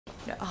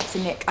You know, after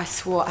Nick, I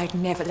swore I'd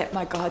never let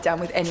my guard down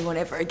with anyone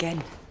ever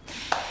again.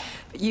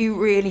 But you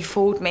really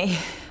fooled me.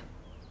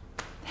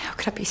 How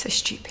could I be so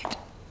stupid?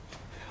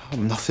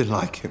 I'm nothing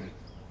like him.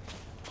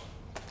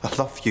 I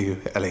love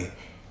you, Ellie.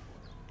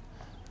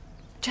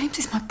 James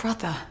is my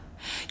brother.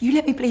 You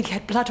let me believe he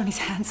had blood on his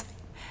hands.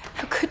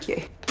 How could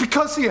you?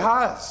 Because he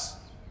has.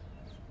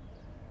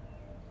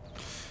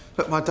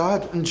 Look, my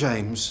dad and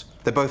James,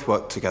 they both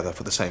work together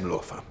for the same law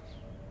firm.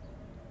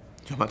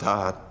 You're my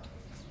dad.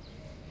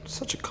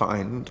 Such a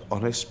kind,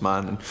 honest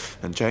man.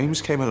 And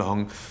James came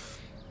along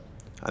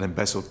and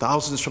embezzled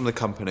thousands from the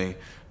company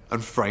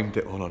and framed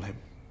it all on him.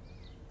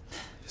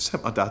 He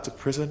sent my dad to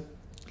prison,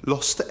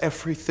 lost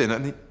everything,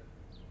 and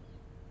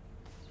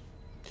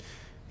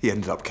he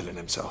ended up killing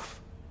himself.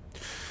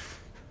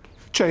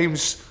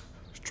 James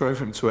drove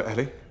him to it,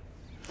 Ellie.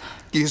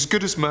 He as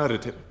good as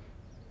murdered him.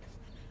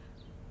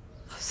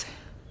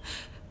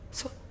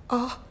 So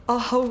our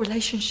whole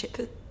relationship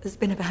has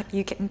been about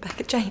you getting back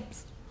at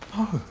James?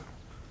 No.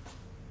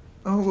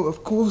 Oh,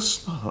 of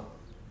course not.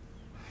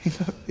 You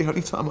know, the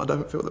only time I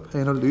don't feel the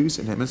pain of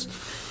losing him is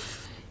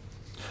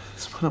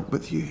when I'm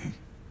with you.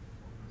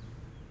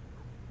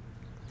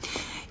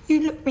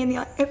 You look me in the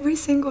eye every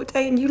single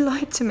day and you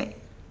lied to me.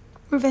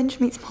 Revenge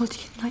means more to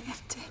you than I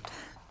ever did.